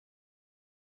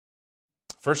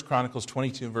1 Chronicles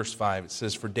 22, verse 5, it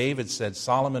says, "For David said,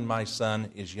 Solomon my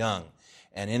son is young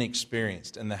and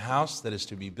inexperienced, and the house that is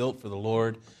to be built for the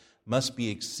Lord must be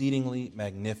exceedingly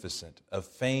magnificent, of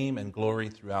fame and glory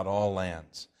throughout all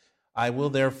lands. I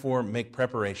will therefore make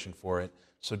preparation for it."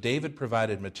 So David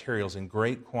provided materials in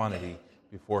great quantity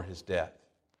before his death.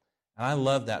 And I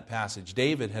love that passage.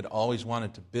 David had always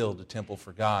wanted to build a temple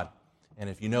for God. And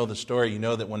if you know the story, you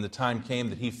know that when the time came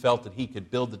that he felt that he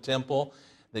could build the temple,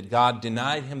 that God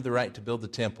denied him the right to build the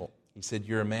temple. He said,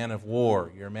 "You're a man of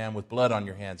war, you're a man with blood on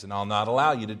your hands, and I'll not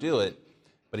allow you to do it."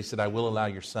 But he said, "I will allow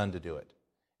your son to do it."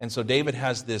 And so David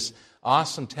has this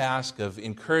awesome task of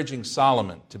encouraging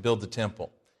Solomon to build the temple.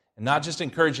 And not just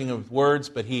encouraging him with words,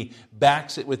 but he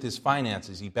backs it with his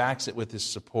finances. He backs it with his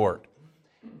support.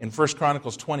 In 1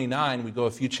 Chronicles 29, we go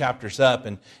a few chapters up,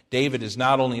 and David is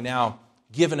not only now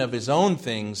given of his own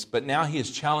things, but now he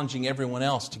is challenging everyone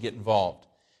else to get involved.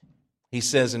 He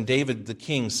says, "And David the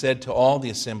king said to all the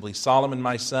assembly, Solomon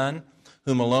my son,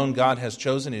 whom alone God has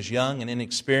chosen, is young and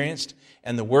inexperienced,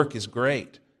 and the work is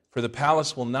great. For the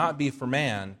palace will not be for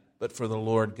man, but for the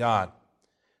Lord God.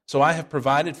 So I have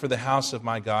provided for the house of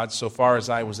my God so far as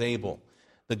I was able,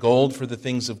 the gold for the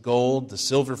things of gold, the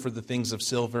silver for the things of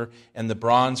silver, and the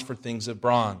bronze for things of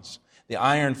bronze, the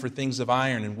iron for things of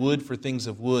iron, and wood for things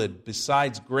of wood,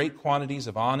 besides great quantities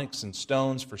of onyx and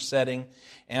stones for setting,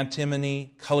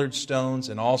 antimony, colored stones,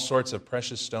 and all sorts of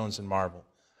precious stones and marble.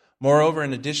 Moreover,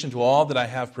 in addition to all that I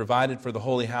have provided for the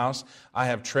holy house, I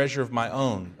have treasure of my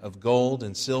own, of gold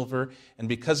and silver, and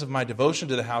because of my devotion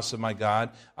to the house of my God,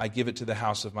 I give it to the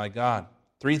house of my God.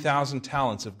 3,000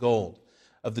 talents of gold,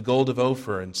 of the gold of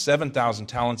Ophir, and 7,000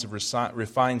 talents of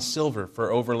refined silver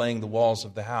for overlaying the walls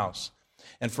of the house.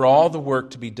 And for all the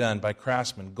work to be done by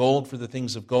craftsmen, gold for the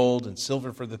things of gold, and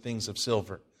silver for the things of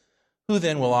silver. Who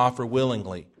then will offer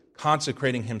willingly,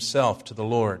 consecrating himself to the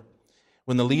Lord?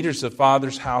 When the leaders of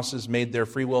fathers' houses made their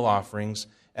freewill offerings,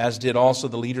 as did also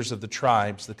the leaders of the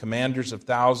tribes, the commanders of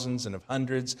thousands and of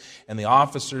hundreds, and the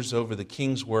officers over the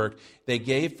king's work, they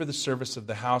gave for the service of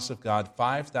the house of God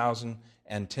 5,000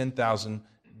 and 10,000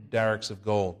 darricks of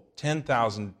gold,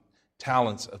 10,000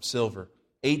 talents of silver,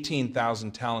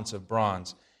 18,000 talents of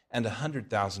bronze, and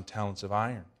 100,000 talents of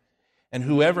iron. And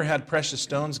whoever had precious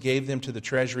stones gave them to the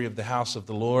treasury of the house of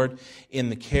the Lord in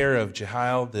the care of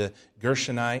Jehiel the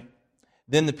Gershonite.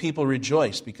 Then the people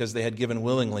rejoiced because they had given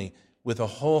willingly. With a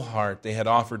whole heart they had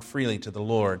offered freely to the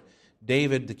Lord.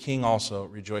 David the king also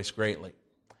rejoiced greatly.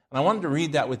 And I wanted to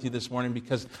read that with you this morning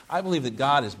because I believe that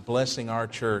God is blessing our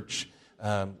church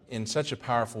in such a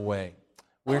powerful way.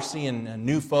 We're seeing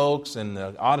new folks and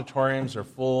the auditoriums are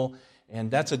full, and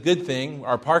that's a good thing.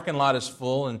 Our parking lot is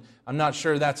full, and I'm not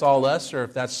sure that's all us or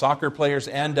if that's soccer players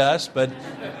and us, but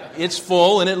it's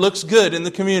full and it looks good in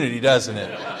the community, doesn't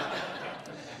it?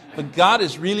 But God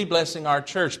is really blessing our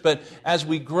church. But as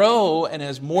we grow and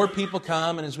as more people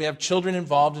come and as we have children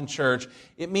involved in church,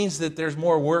 it means that there's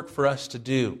more work for us to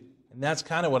do. And that's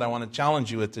kind of what I want to challenge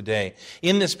you with today.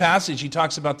 In this passage, he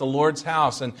talks about the Lord's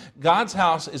house. And God's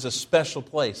house is a special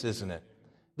place, isn't it?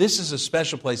 This is a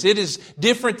special place. It is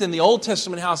different than the Old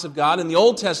Testament house of God. In the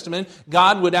Old Testament,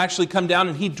 God would actually come down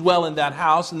and He'd dwell in that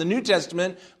house. In the New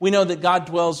Testament, we know that God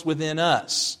dwells within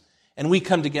us. And we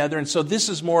come together. And so this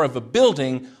is more of a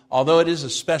building, although it is a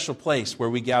special place where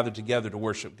we gather together to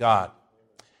worship God.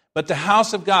 But the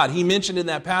house of God, he mentioned in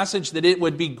that passage that it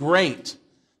would be great,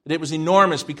 that it was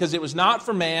enormous, because it was not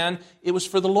for man, it was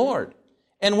for the Lord.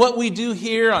 And what we do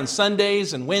here on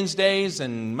Sundays and Wednesdays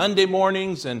and Monday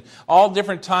mornings and all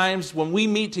different times when we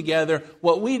meet together,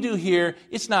 what we do here,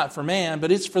 it's not for man,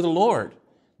 but it's for the Lord.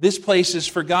 This place is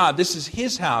for God. This is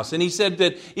His house. And He said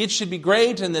that it should be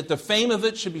great and that the fame of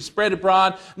it should be spread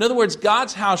abroad. In other words,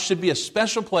 God's house should be a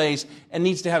special place and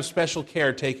needs to have special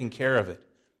care taken care of it.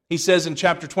 He says in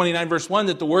chapter 29, verse 1,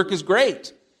 that the work is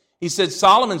great. He said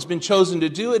Solomon's been chosen to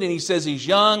do it, and he says he's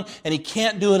young and he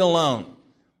can't do it alone.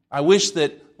 I wish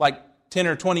that like 10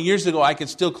 or 20 years ago I could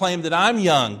still claim that I'm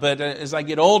young, but as I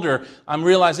get older, I'm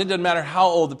realizing it doesn't matter how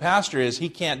old the pastor is, he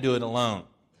can't do it alone.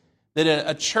 That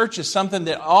a church is something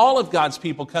that all of God's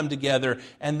people come together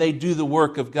and they do the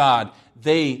work of God.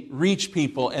 They reach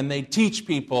people and they teach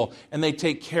people and they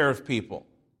take care of people.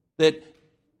 That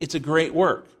it's a great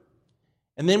work.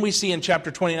 And then we see in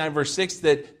chapter 29, verse 6,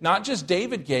 that not just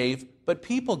David gave, but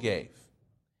people gave.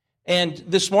 And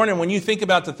this morning, when you think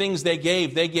about the things they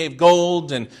gave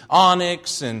gold and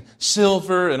onyx and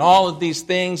silver and all of these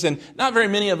things. And not very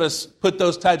many of us put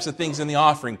those types of things in the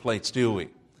offering plates, do we?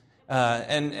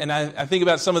 And I think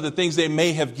about some of the things they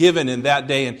may have given in that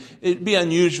day, and it'd be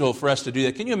unusual for us to do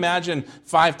that. Can you imagine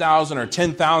 5,000 or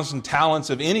 10,000 talents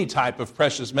of any type of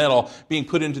precious metal being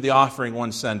put into the offering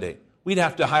one Sunday? We'd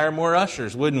have to hire more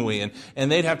ushers, wouldn't we?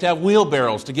 And they'd have to have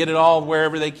wheelbarrows to get it all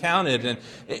wherever they counted.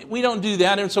 And we don't do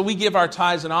that, and so we give our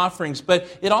tithes and offerings. But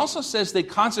it also says they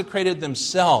consecrated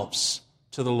themselves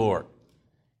to the Lord.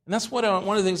 And that's one of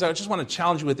the things I just want to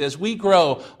challenge you with. As we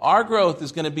grow, our growth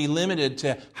is going to be limited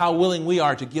to how willing we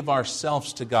are to give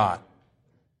ourselves to God.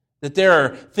 That there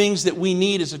are things that we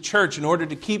need as a church in order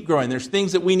to keep growing. There's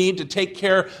things that we need to take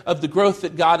care of the growth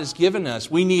that God has given us.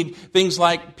 We need things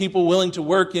like people willing to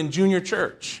work in junior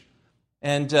church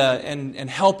and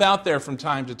help out there from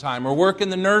time to time, or work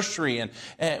in the nursery.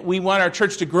 And we want our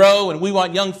church to grow, and we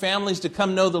want young families to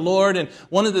come know the Lord. And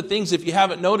one of the things, if you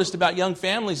haven't noticed about young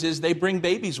families, is they bring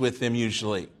babies with them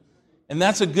usually. And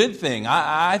that's a good thing.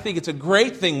 I think it's a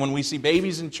great thing when we see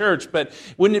babies in church, but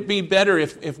wouldn't it be better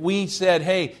if we said,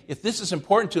 hey, if this is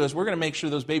important to us, we're going to make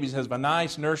sure those babies have a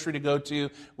nice nursery to go to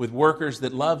with workers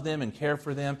that love them and care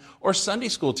for them, or Sunday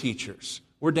school teachers.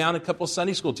 We're down a couple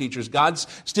Sunday school teachers. God's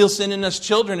still sending us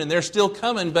children, and they're still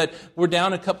coming, but we're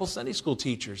down a couple Sunday school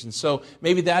teachers. And so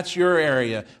maybe that's your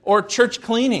area. Or church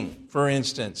cleaning, for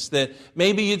instance, that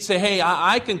maybe you'd say, hey,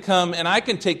 I can come and I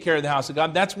can take care of the house of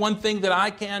God. That's one thing that I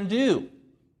can do.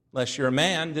 Unless you're a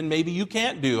man, then maybe you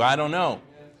can't do. I don't know.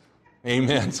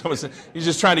 Amen. You're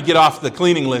just trying to get off the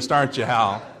cleaning list, aren't you,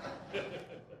 Hal?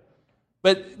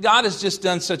 But God has just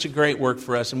done such a great work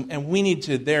for us, and we need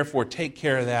to, therefore, take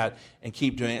care of that and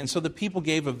keep doing it. And so the people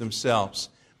gave of themselves.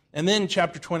 And then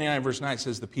chapter 29, verse 9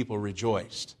 says the people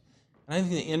rejoiced. And I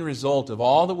think the end result of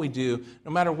all that we do,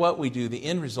 no matter what we do, the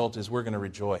end result is we're going to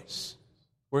rejoice.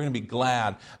 We're going to be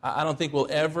glad. I don't think we'll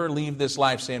ever leave this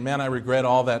life saying, man, I regret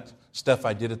all that stuff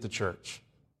I did at the church.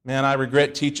 Man, I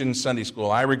regret teaching Sunday school.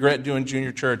 I regret doing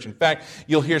junior church. In fact,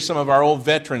 you'll hear some of our old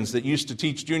veterans that used to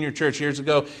teach junior church years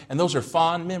ago, and those are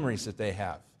fond memories that they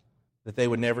have that they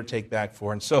would never take back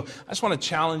for. And so I just want to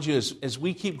challenge you as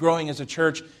we keep growing as a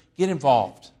church, get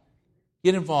involved.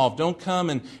 Get involved. Don't come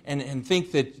and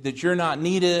think that you're not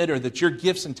needed or that your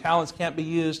gifts and talents can't be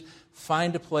used.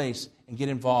 Find a place and get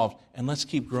involved, and let's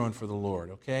keep growing for the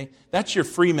Lord, okay? That's your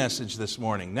free message this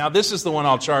morning. Now, this is the one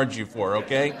I'll charge you for,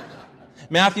 okay?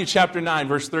 Matthew chapter 9,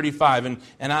 verse 35,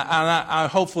 and I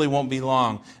hopefully won't be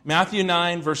long. Matthew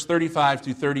 9, verse 35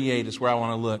 through 38 is where I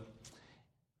want to look.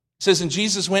 It says, and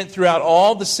Jesus went throughout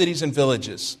all the cities and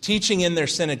villages, teaching in their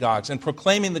synagogues and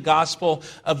proclaiming the gospel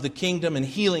of the kingdom and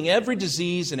healing every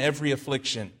disease and every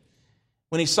affliction.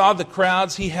 When he saw the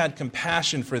crowds, he had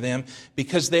compassion for them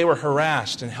because they were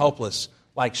harassed and helpless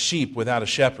like sheep without a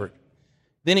shepherd.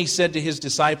 Then he said to his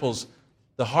disciples,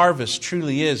 the harvest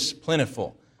truly is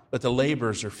plentiful, but the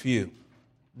laborers are few.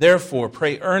 Therefore,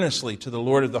 pray earnestly to the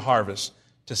Lord of the harvest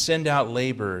to send out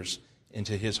laborers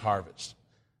into his harvest.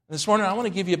 This morning, I want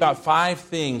to give you about 5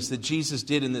 things that Jesus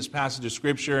did in this passage of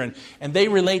Scripture, and they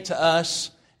relate to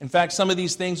us. In fact, some of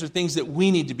these things are things that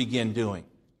we need to begin doing.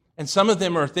 And some of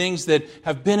them are things that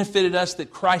have benefited us,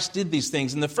 that Christ did these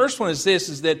things. And the first one is this,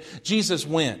 is that Jesus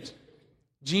went.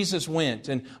 Jesus went.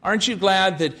 And aren't you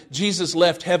glad that Jesus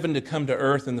left heaven to come to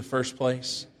earth in the first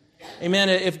place? Amen.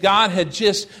 If God had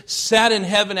just sat in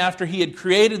heaven after he had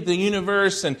created the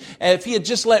universe, and if he had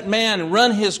just let man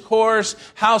run his course,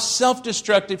 how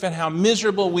self-destructive and how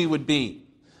miserable we would be.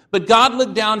 But God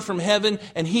looked down from heaven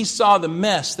and he saw the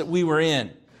mess that we were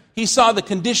in. He saw the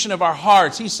condition of our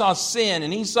hearts. He saw sin,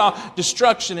 and he saw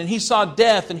destruction, and he saw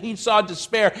death, and he saw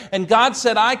despair. And God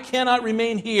said, I cannot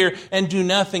remain here and do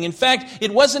nothing. In fact,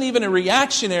 it wasn't even a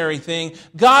reactionary thing.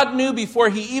 God knew before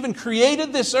he even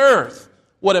created this earth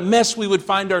what a mess we would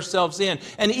find ourselves in.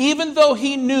 And even though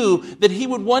he knew that he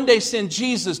would one day send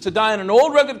Jesus to die on an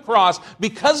old rugged cross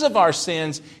because of our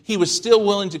sins, he was still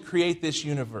willing to create this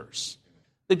universe.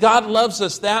 That God loves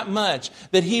us that much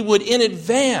that he would in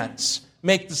advance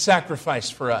make the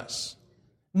sacrifice for us.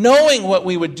 Knowing what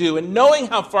we would do and knowing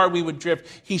how far we would drift,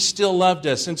 he still loved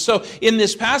us. And so in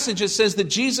this passage it says that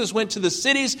Jesus went to the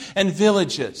cities and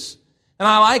villages. And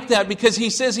I like that because he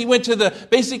says he went to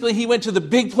the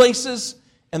big places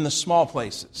and the small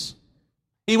places.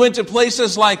 He went to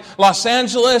places like Los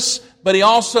Angeles, but he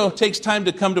also takes time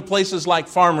to come to places like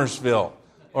Farmersville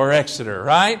or Exeter,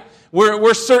 right?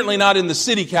 We're certainly not in the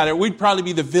city category. We'd probably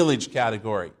be the village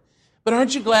category. But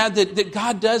aren't you glad that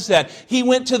God does that? He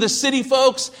went to the city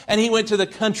folks and he went to the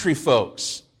country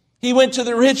folks. He went to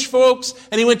the rich folks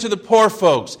and he went to the poor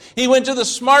folks. He went to the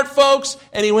smart folks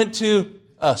and he went to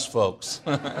us folks.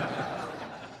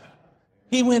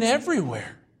 He went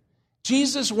everywhere.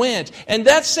 Jesus went. And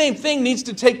that same thing needs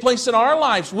to take place in our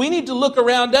lives. We need to look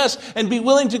around us and be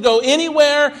willing to go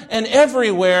anywhere and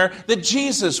everywhere that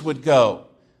Jesus would go.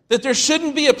 That there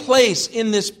shouldn't be a place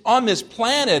on this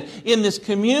planet, in this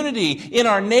community, in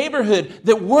our neighborhood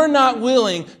that we're not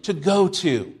willing to go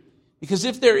to. Because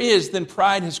if there is, then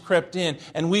pride has crept in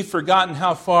and we've forgotten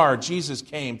how far Jesus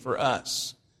came for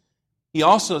us. He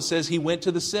also says he went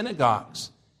to the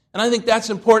synagogues. And I think that's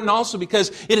important also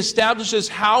because it establishes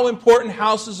how important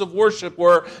houses of worship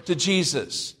were to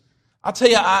Jesus. I'll tell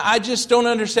you, I just don't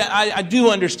understand. I do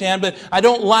understand, but I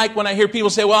don't like when I hear people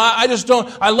say, well,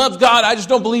 I love God, I just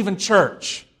don't believe in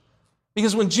church.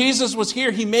 Because when Jesus was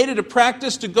here, he made it a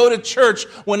practice to go to church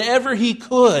whenever he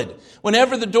could,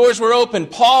 whenever the doors were open.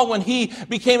 Paul, when he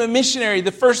became a missionary,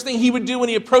 the first thing he would do when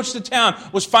he approached the town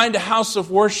was find a house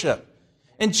of worship.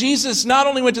 And Jesus not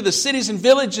only went to the cities and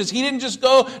villages, he didn't just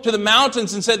go to the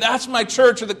mountains and said, that's my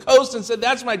church, or the coast and said,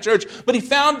 that's my church, but he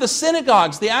found the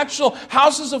synagogues, the actual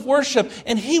houses of worship,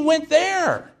 and he went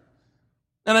there.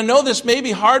 And I know this may be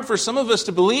hard for some of us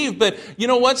to believe, but you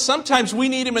know what? Sometimes we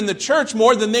need him in the church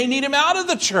more than they need him out of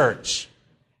the church.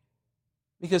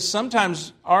 Because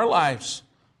sometimes our lives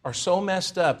are so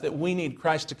messed up that we need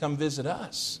Christ to come visit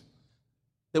us.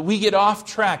 That we get off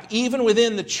track. Even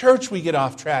within the church we get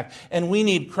off track. And we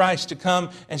need Christ to come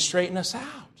and straighten us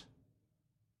out.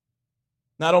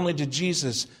 Not only did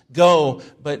Jesus go,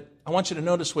 but I want you to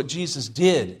notice what Jesus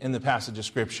did in the passage of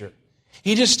Scripture.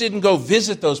 He just didn't go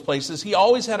visit those places. He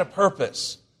always had a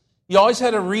purpose. He always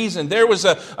had a reason. There was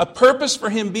a purpose for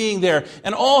him being there.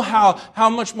 And how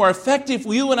much more effective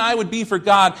you and I would be for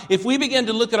God if we begin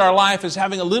to look at our life as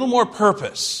having a little more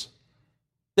purpose.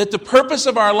 That the purpose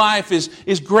of our life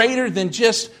is greater than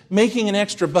just making an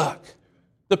extra buck.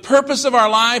 The purpose of our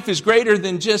life is greater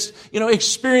than just,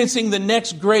 experiencing the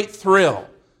next great thrill.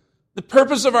 The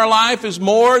purpose of our life is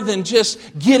more than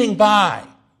just getting by.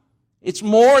 It's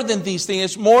more than these things.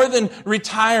 It's more than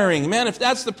retiring. Man, if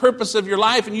that's the purpose of your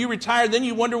life and you retire, then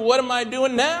you wonder, what am I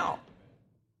doing now?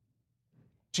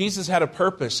 Jesus had a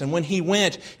purpose. And when he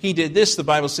went, he did this. The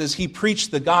Bible says he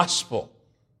preached the gospel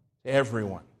to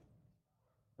everyone.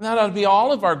 And that ought to be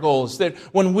all of our goals. That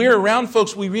when we're around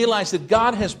folks, we realize that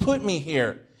God has put me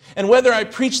here. And whether I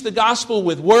preach the gospel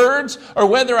with words or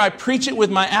whether I preach it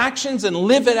with my actions and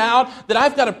live it out, that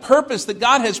I've got a purpose, that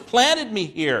God has planted me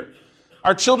here.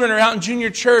 Our children are out in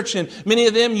junior church, and many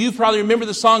of them, you probably remember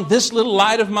the song, This Little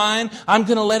Light of Mine, I'm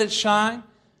going to let it shine.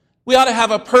 We ought to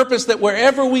have a purpose that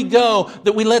wherever we go,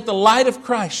 that we let the light of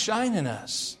Christ shine in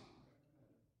us.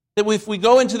 That if we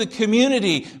go into the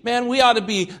community, man, we ought to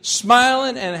be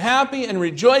smiling and happy and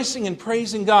rejoicing and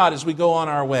praising God as we go on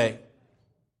our way.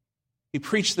 He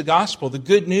preached the gospel, the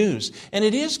good news, and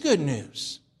it is good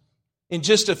news. In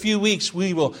just a few weeks,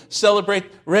 we will celebrate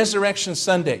Resurrection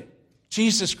Sunday.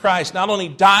 Jesus Christ not only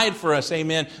died for us,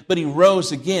 amen, but he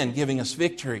rose again, giving us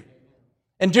victory.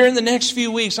 And during the next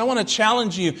few weeks, I want to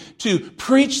challenge you to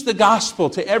preach the gospel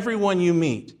to everyone you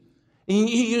meet.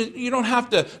 You don't have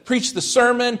to preach the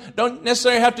sermon, don't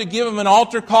necessarily have to give them an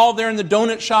altar call there in the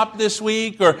donut shop this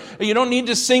week, or you don't need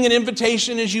to sing an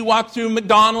invitation as you walk through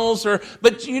McDonald's,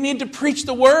 but you need to preach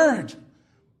the word.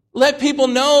 Let people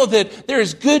know that there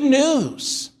is good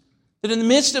news. That in the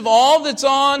midst of all that's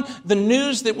on the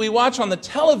news that we watch on the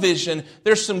television,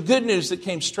 there's some good news that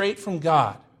came straight from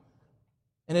God.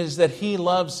 And it is that he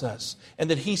loves us and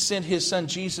that he sent his son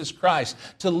Jesus Christ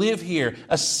to live here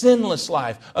a sinless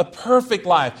life, a perfect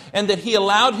life, and that he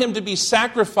allowed him to be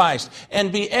sacrificed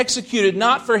and be executed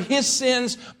not for his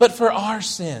sins, but for our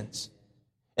sins.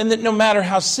 And that no matter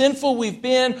how sinful we've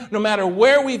been, no matter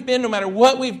where we've been, no matter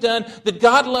what we've done, that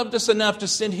God loved us enough to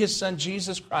send his son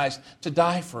Jesus Christ to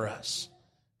die for us.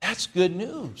 That's good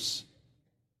news.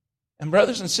 And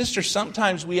brothers and sisters,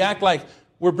 sometimes we act like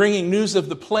we're bringing news of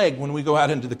the plague when we go out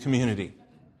into the community.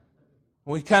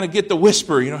 We kind of get the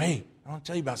whisper, hey, I want to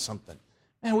tell you about something.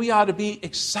 Man, we ought to be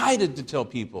excited to tell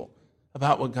people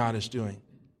about what God is doing.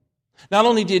 Not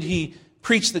only did he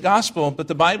preach the gospel, but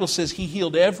the Bible says he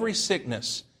healed every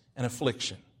sickness and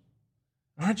affliction.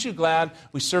 Aren't you glad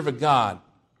we serve a God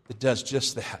that does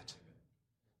just that?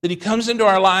 That he comes into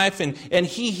our life and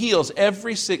he heals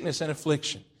every sickness and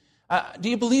affliction. Do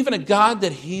you believe in a God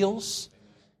that heals?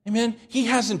 Amen. He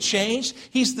hasn't changed.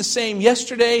 He's the same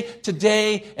yesterday,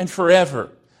 today, and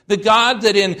forever. The God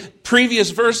that in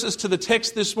previous verses to the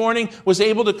text this morning was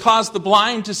able to cause the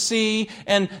blind to see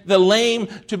and the lame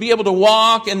to be able to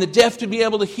walk and the deaf to be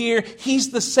able to hear.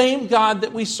 He's the same God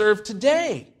that we serve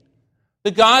today.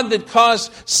 The God that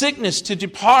caused sickness to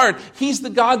depart. He's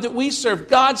the God that we serve.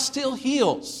 God still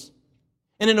heals.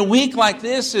 And in a week like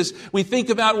this, as we think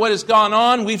about what has gone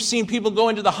on, we've seen people go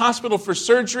into the hospital for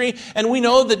surgery, and we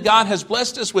know that God has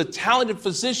blessed us with talented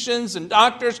physicians and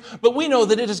doctors, but we know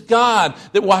that it is God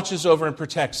that watches over and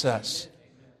protects us.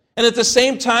 And at the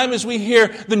same time as we hear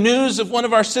the news of one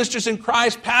of our sisters in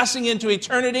Christ passing into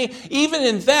eternity, even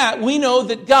in that, we know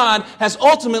that God has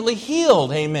ultimately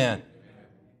healed. Amen.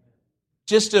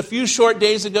 Just a few short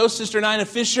days ago, Sister Nina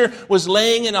Fisher was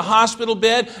laying in a hospital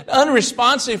bed,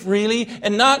 unresponsive really,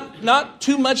 and not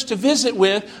too much to visit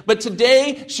with, but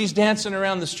today she's dancing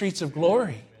around the streets of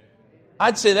glory.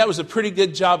 I'd say that was a pretty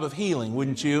good job of healing,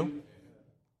 wouldn't you?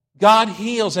 God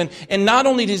heals, and not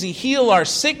only does He heal our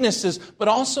sicknesses, but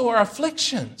also our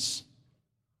afflictions,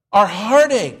 our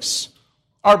heartaches,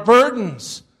 our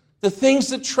burdens, the things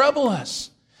that trouble us.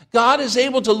 God is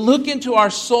able to look into our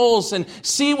souls and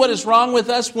see what is wrong with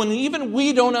us when even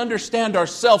we don't understand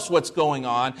ourselves what's going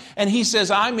on. And He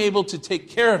says, I'm able to take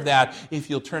care of that if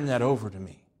you'll turn that over to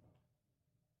me.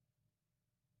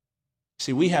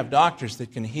 See, we have doctors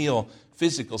that can heal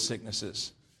physical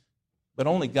sicknesses, but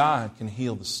only God can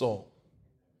heal the soul.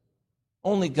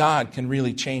 Only God can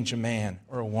really change a man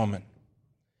or a woman.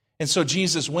 And so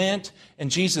Jesus went,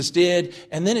 and Jesus did,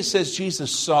 and then it says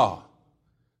Jesus saw.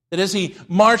 That as He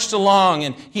marched along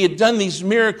and He had done these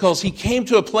miracles, He came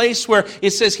to a place where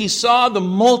it says He saw the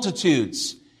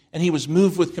multitudes and He was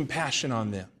moved with compassion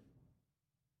on them.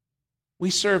 We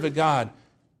serve a God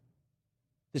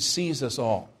that sees us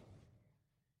all.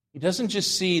 He doesn't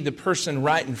just see the person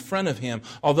right in front of Him,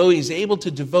 although He's able to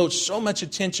devote so much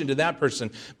attention to that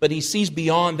person, but He sees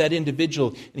beyond that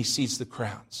individual and He sees the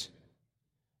crowds.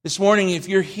 This morning, if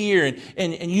you're here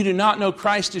and you do not know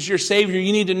Christ as your Savior,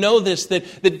 you need to know this,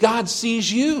 that God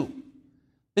sees you.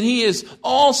 That He is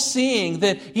all-seeing,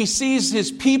 that He sees His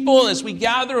people as we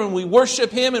gather and we worship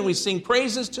Him and we sing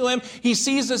praises to Him. He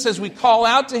sees us as we call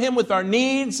out to Him with our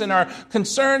needs and our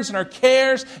concerns and our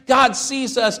cares. God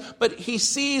sees us, but He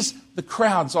sees the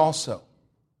crowds also.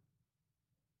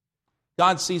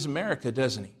 God sees America,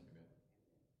 doesn't He?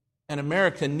 And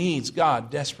America needs God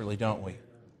desperately, don't we?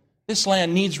 This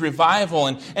land needs revival,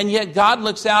 and yet God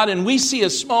looks out and we see a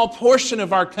small portion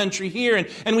of our country here,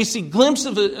 and we see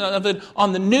glimpses of it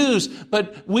on the news,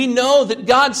 but we know that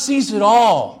God sees it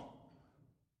all.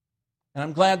 And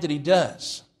I'm glad that He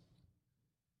does.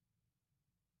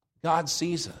 God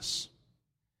sees us.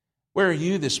 Where are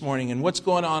you this morning, and what's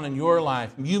going on in your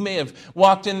life? You may have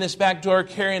walked in this back door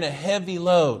carrying a heavy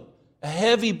load, a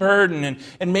heavy burden,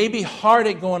 and maybe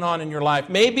heartache going on in your life.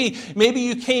 Maybe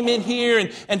you came in here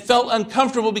and felt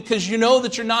uncomfortable because you know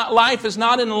that your life is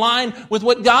not in line with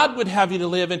what God would have you to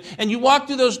live in. And you walk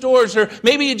through those doors, or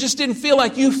maybe you just didn't feel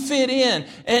like you fit in,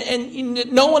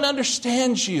 and no one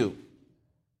understands you.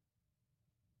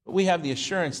 But we have the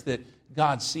assurance that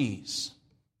God sees.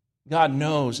 God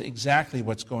knows exactly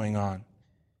what's going on.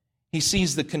 He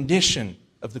sees the condition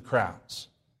of the crowds.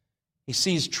 He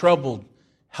sees troubled,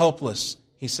 helpless,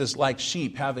 he says, like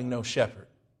sheep having no shepherd.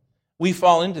 We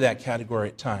fall into that category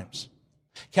at times.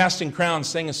 Casting Crowns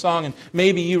sang a song, and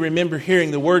maybe you remember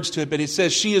hearing the words to it, but it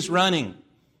says, she is running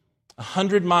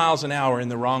 100 miles an hour in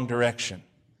the wrong direction.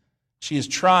 She is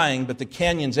trying, but the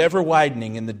canyon's ever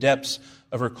widening in the depths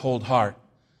of her cold heart.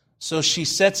 So she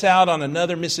sets out on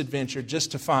another misadventure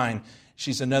just to find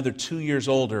she's another 2 years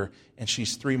older and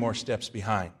she's 3 more steps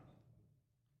behind.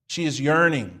 She is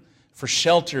yearning for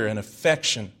shelter and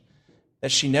affection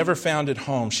that she never found at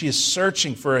home. She is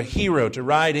searching for a hero to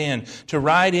ride in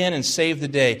and save the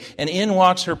day. And in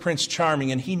walks her Prince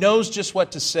Charming, and he knows just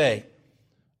what to say.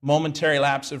 Momentary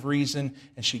lapse of reason,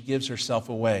 and she gives herself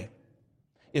away.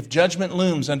 If judgment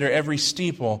looms under every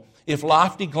steeple, if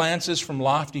lofty glances from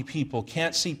lofty people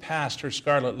can't see past her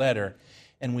scarlet letter,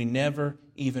 and we never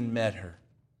even met her.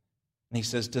 And he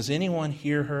says, does anyone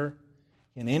hear her?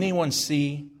 Can anyone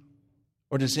see?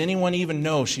 Or does anyone even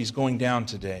know she's going down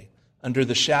today, under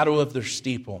the shadow of their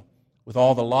steeple, with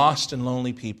all the lost and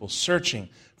lonely people, searching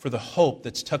for the hope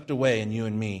that's tucked away in you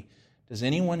and me? Does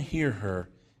anyone hear her?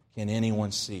 Can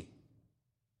anyone see?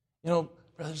 You know,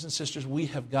 brothers and sisters, we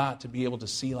have got to be able to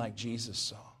see like Jesus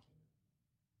saw.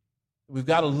 We've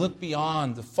got to look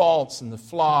beyond the faults and the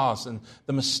flaws and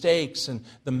the mistakes and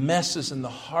the messes and the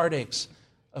heartaches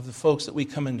of the folks that we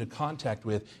come into contact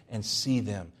with and see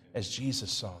them as Jesus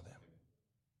saw them.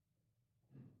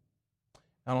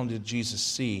 Not only did Jesus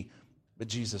see, but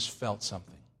Jesus felt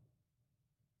something.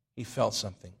 He felt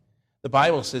something. The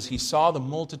Bible says he saw the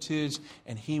multitudes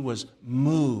and he was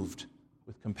moved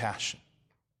with compassion.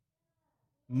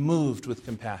 Moved with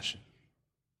compassion.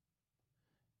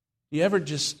 Do you ever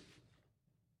just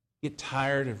get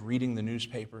tired of reading the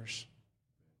newspapers?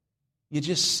 You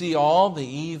just see all the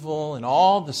evil and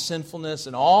all the sinfulness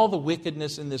and all the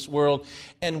wickedness in this world,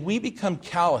 and we become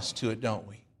callous to it, don't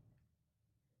we?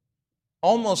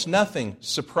 Almost nothing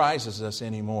surprises us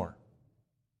anymore.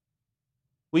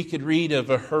 We could read of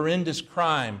a horrendous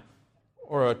crime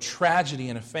or a tragedy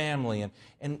in a family,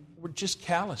 and we're just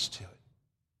callous to it.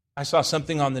 I saw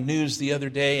something on the news the other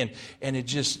day, and it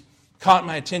just caught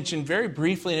my attention very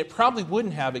briefly, and it probably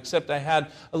wouldn't have, except I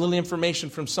had a little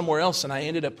information from somewhere else, and I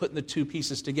ended up putting the two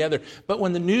pieces together. But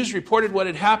when the news reported what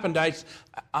had happened, I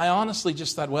honestly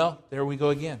just thought, well, there we go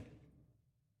again.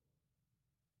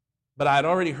 But I had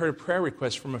already heard a prayer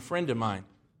request from a friend of mine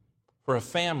for a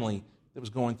family that was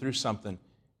going through something,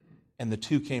 and the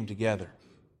two came together.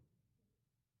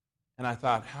 And I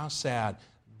thought, how sad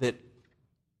that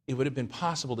it would have been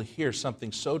possible to hear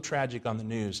something so tragic on the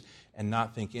news and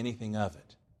not think anything of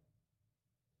it.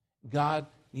 God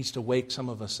needs to wake some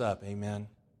of us up, amen,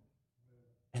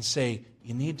 and say,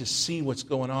 you need to see what's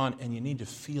going on and you need to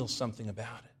feel something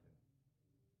about it.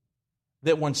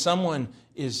 That when someone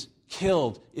is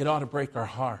killed, it ought to break our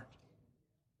heart.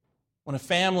 When a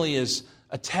family is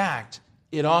attacked,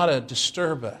 it ought to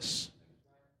disturb us.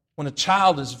 When a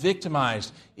child is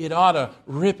victimized, it ought to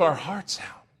rip our hearts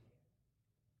out.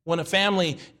 When a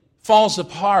family falls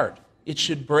apart, it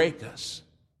should break us.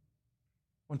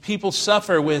 When people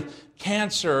suffer with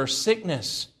cancer or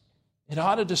sickness, it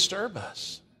ought to disturb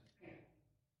us.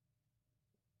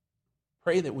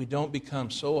 Pray that we don't become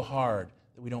so hard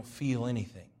that we don't feel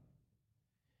anything.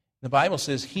 The Bible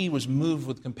says he was moved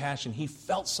with compassion. He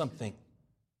felt something.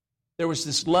 There was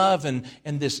this love and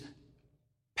this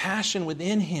passion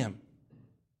within him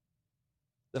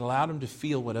that allowed him to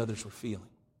feel what others were feeling.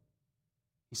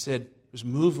 He said he was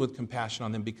moved with compassion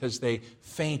on them because they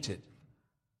fainted.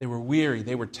 They were weary.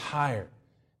 They were tired.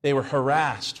 They were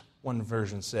harassed, one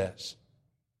version says.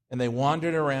 And they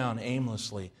wandered around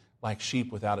aimlessly like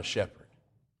sheep without a shepherd.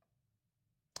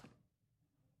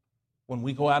 When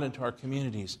we go out into our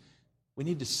communities, we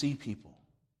need to see people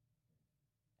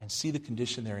and see the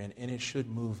condition they're in, and it should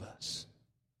move us.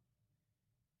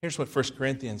 Here's what 1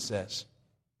 Corinthians says.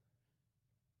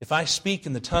 If I speak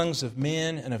in the tongues of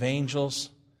men and of angels,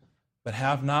 but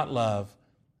have not love,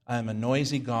 I am a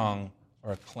noisy gong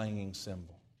or a clanging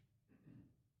cymbal.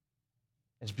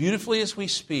 As beautifully as we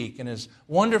speak, and as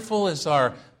wonderful as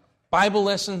our Bible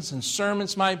lessons and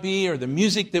sermons might be, or the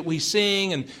music that we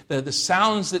sing, and the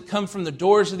sounds that come from the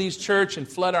doors of these churches and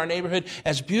flood our neighborhood,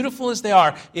 as beautiful as they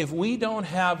are, if we don't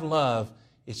have love,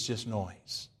 it's just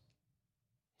noise.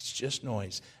 It's just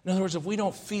noise. In other words, if we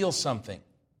don't feel something,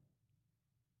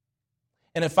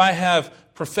 and if I have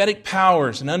prophetic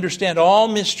powers and understand all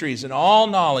mysteries and all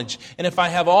knowledge, and if I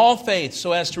have all faith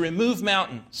so as to remove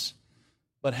mountains,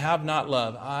 but have not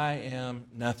love, I am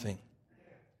nothing.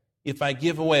 If I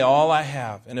give away all I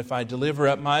have, and if I deliver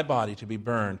up my body to be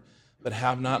burned, but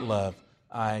have not love,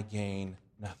 I gain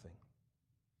nothing.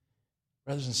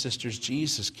 Brothers and sisters,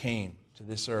 Jesus came to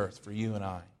this earth for you and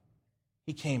I.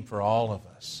 He came for all of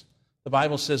us. The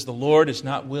Bible says the Lord is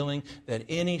not willing that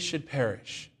any should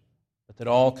perish, but that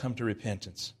all come to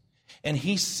repentance. And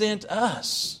He sent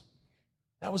us.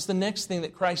 That was the next thing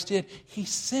that Christ did. He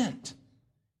sent.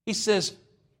 He says,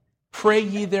 pray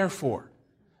ye therefore.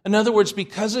 In other words,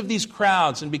 because of these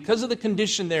crowds and because of the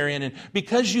condition they're in and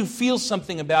because you feel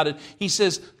something about it, He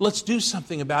says, let's do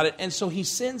something about it. And so He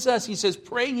sends us. He says,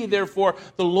 pray ye therefore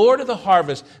the Lord of the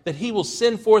harvest that He will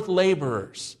send forth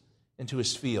laborers into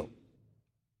His field.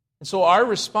 And so our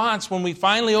response when we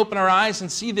finally open our eyes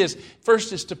and see this,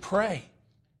 first is to pray.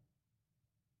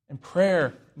 And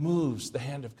prayer moves the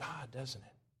hand of God, doesn't it?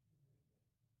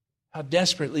 How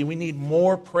desperately we need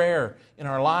more prayer in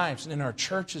our lives and in our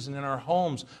churches and in our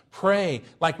homes. Pray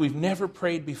like we've never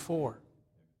prayed before.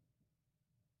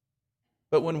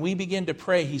 But when we begin to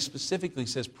pray, He specifically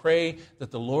says, pray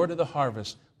that the Lord of the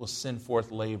harvest will send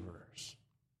forth laborers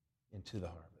into the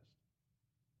harvest.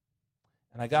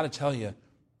 And I got to tell you,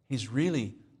 He's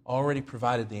really already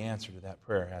provided the answer to that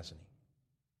prayer, hasn't He?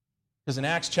 Because in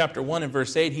Acts chapter 1 and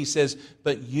verse 8, He says,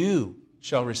 but you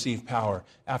shall receive power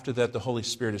after that the Holy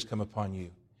Spirit has come upon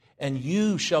you. And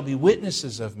you shall be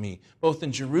witnesses of me, both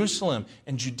in Jerusalem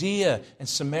and Judea and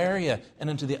Samaria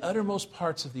and unto the uttermost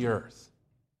parts of the earth.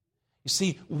 You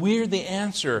see, we're the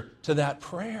answer to that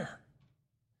prayer.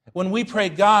 When we pray,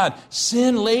 God,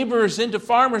 send laborers into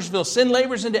Farmersville, send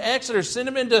laborers into Exeter, send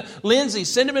them into Lindsay,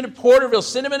 send them into Porterville,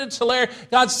 send them into Tulare.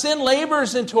 God, send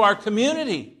laborers into our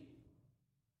community.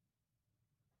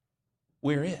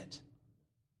 We're it.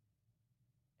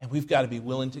 And we've got to be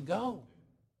willing to go.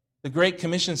 The Great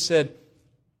Commission said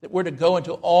that we're to go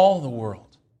into all the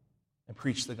world and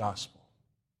preach the gospel.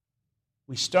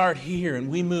 We start here and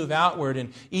we move outward.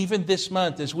 And even this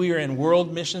month, as we are in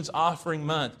World Missions Offering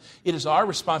Month, it is our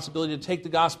responsibility to take the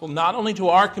gospel not only to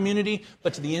our community,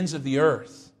 but to the ends of the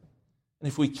earth. And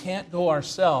if we can't go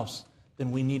ourselves,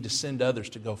 then we need to send others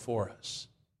to go for us.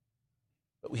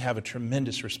 But we have a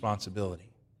tremendous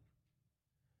responsibility.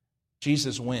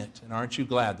 Jesus went, and aren't you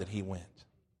glad that he went?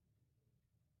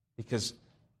 Because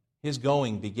his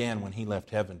going began when he left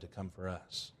heaven to come for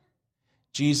us.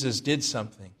 Jesus did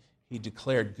something. He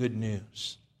declared good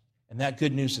news. And that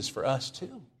good news is for us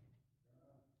too.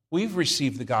 We've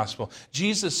received the gospel.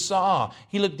 Jesus saw.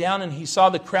 He looked down and he saw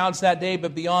the crowds that day,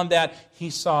 but beyond that, he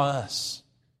saw us.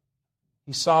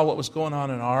 He saw what was going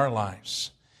on in our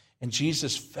lives. And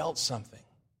Jesus felt something.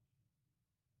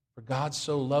 For God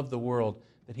so loved the world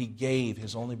that he gave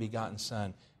his only begotten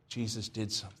Son. Jesus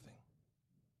did something.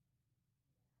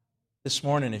 This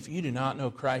morning, if you do not know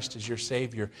Christ as your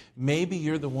Savior, maybe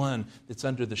you're the one that's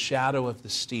under the shadow of the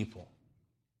steeple,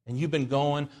 and you've been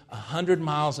going 100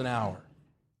 miles an hour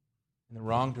in the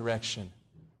wrong direction.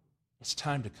 It's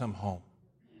time to come home.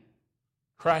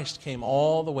 Christ came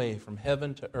all the way from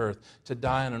heaven to earth to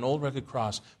die on an old rugged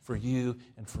cross for you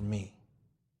and for me.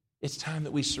 It's time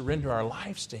that we surrender our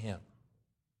lives to him.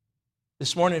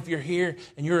 This morning, if you're here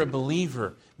and you're a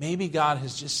believer, maybe God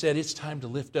has just said it's time to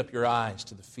lift up your eyes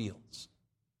to the fields.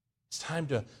 It's time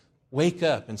to wake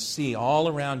up and see all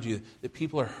around you that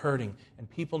people are hurting and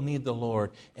people need the Lord,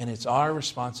 and it's our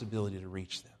responsibility to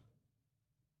reach them.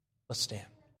 Let's stand.